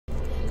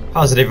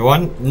How's it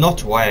everyone? Not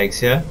YX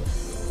here.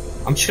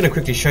 I'm just going to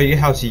quickly show you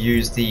how to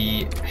use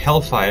the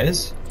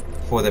Hellfires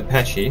for the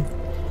Apache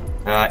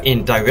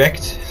in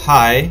direct,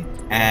 high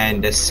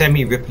and a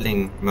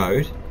semi-rippling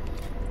mode.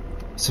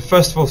 So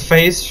first of all,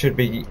 phase should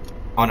be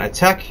on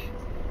attack,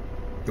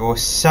 your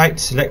sight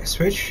select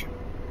switch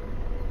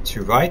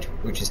to right,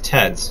 which is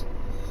TADS,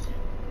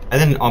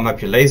 and then arm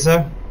up your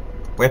laser,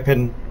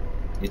 weapon,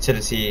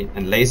 utility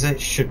and laser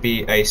should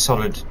be a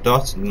solid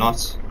dot,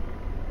 not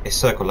a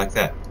circle like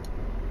that.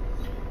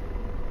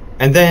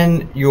 And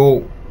then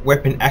your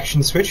weapon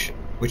action switch,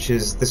 which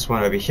is this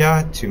one over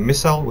here, to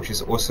missile, which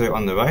is also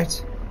on the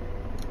right.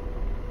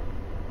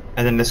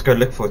 And then let's go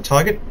look for a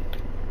target.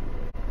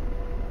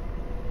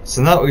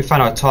 So now that we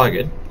found our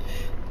target,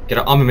 get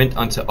our armament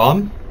onto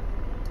arm,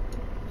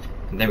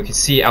 and then we can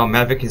see our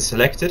Maverick is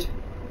selected,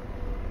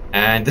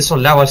 and this will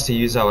allow us to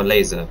use our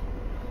laser.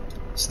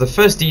 So the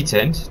first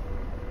detent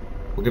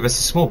will give us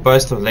a small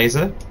burst of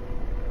laser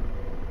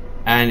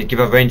and give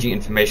our ranging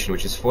information,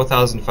 which is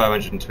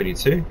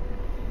 4522.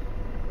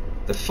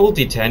 The full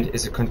detent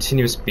is a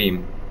continuous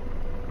beam,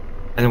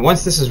 and then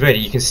once this is ready,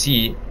 you can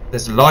see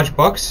there's a large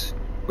box,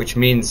 which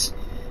means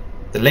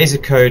the laser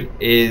code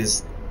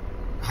is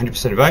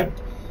 100% right,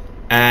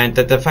 and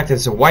that the fact that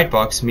it's a white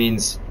box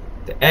means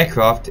the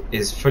aircraft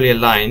is fully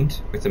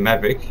aligned with the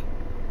Maverick.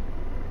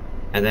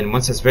 And then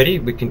once it's ready,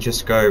 we can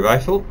just go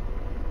rifle,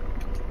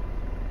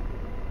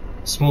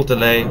 small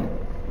delay,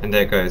 and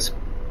there it goes,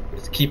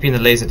 with keeping the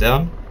laser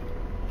down.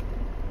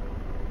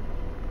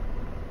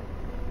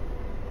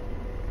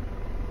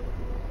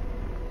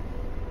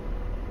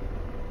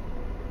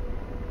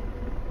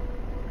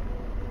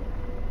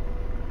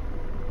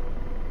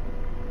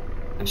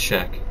 And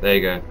shack, there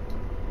you go.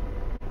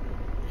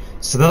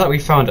 So now that we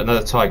found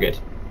another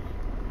target,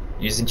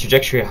 using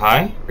trajectory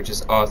high, which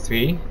is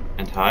R3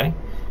 and high,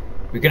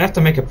 we're going to have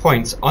to make a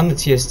point on the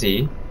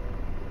TSD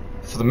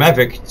for the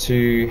Maverick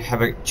to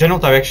have a general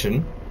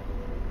direction,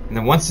 and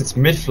then once it's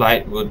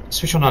mid-flight, we'll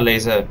switch on our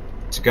laser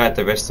to guide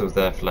the rest of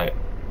the flight.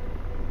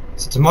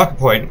 So to mark a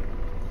point,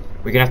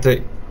 we're going to have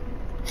to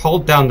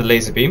hold down the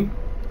laser beam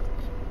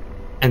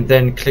and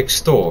then click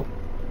store,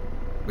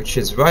 which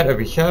is right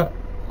over here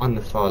on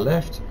the far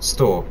left.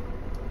 Store.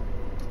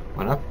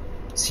 One up.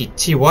 See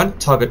T1,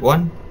 target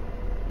 1,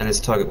 and there's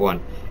target 1.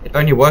 It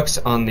only works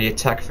on the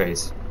attack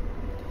phase.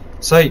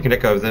 So you can let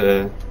go of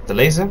the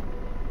laser.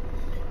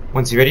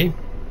 Once you're ready,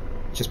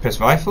 just press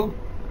rifle.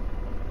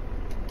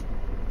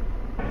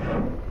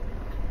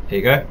 Here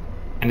you go.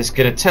 And it's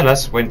going to tell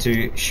us when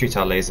to shoot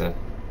our laser.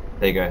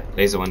 There you go.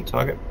 Laser 1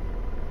 target.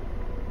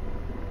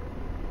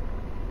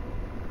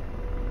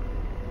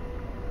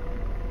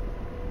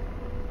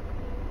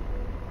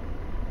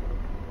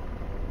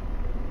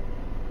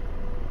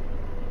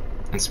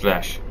 And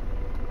splash.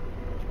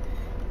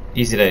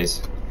 Easy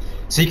days.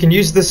 So you can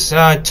use this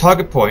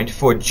target point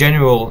for a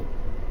general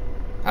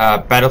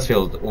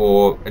battlefield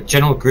or a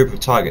general group of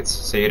targets.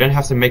 So you don't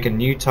have to make a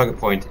new target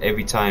point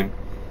every time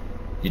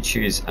you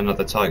choose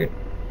another target.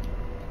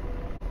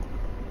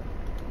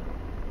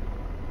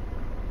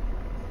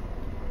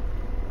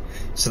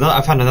 So now that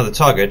I found another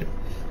target,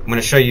 I'm going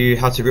to show you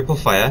how to ripple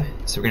fire.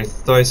 So we're going to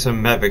throw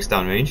some Mavericks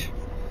downrange.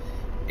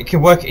 It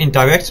can work in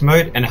direct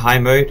mode and high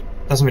mode.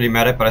 Doesn't really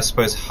matter, but I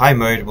suppose high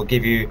mode will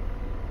give you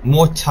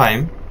more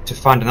time to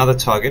find another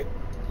target,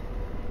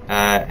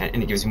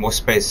 and it gives you more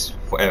space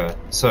for error.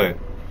 So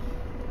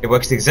it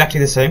works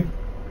exactly the same.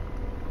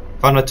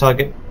 Find a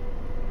target,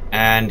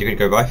 and you're going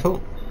to go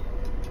rifle,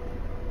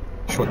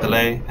 short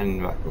delay,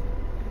 and rifle.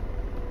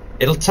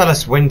 It'll tell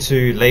us when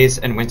to laze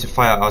and when to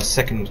fire our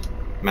second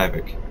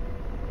Maverick.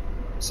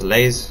 So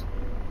laze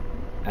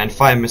and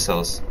fire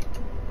missiles.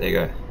 There you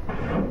go.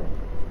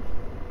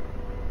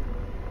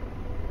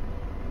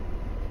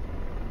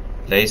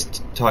 Laze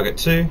target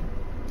 2,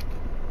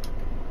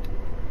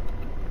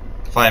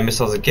 fire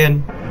missiles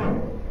again,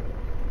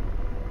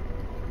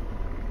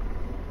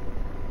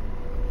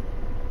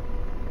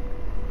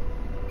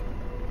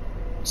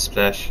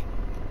 splash,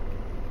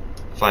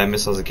 fire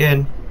missiles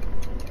again,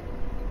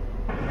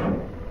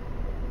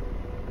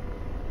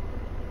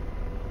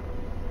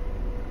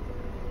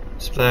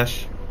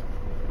 splash,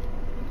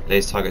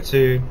 laze target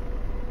 2,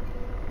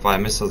 fire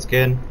missiles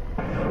again,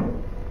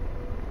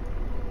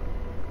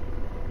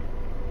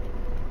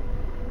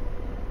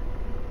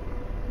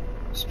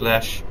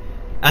 splash,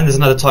 and there's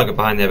another target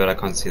behind there, but I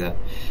can't see that.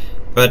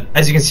 But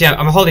as you can see,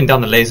 I'm holding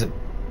down the laser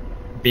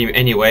beam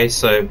anyway,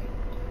 so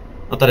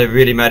not that it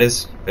really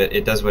matters, but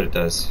it does what it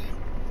does.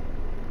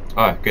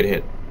 Oh, good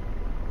hit.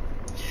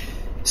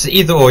 So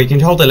either or, you can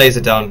hold the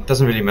laser down,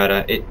 doesn't really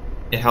matter, it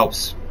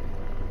helps.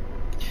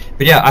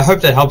 But yeah, I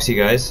hope that helps you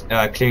guys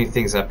clearing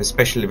things up,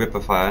 especially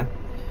ripple fire.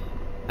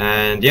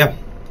 And yeah,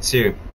 see you.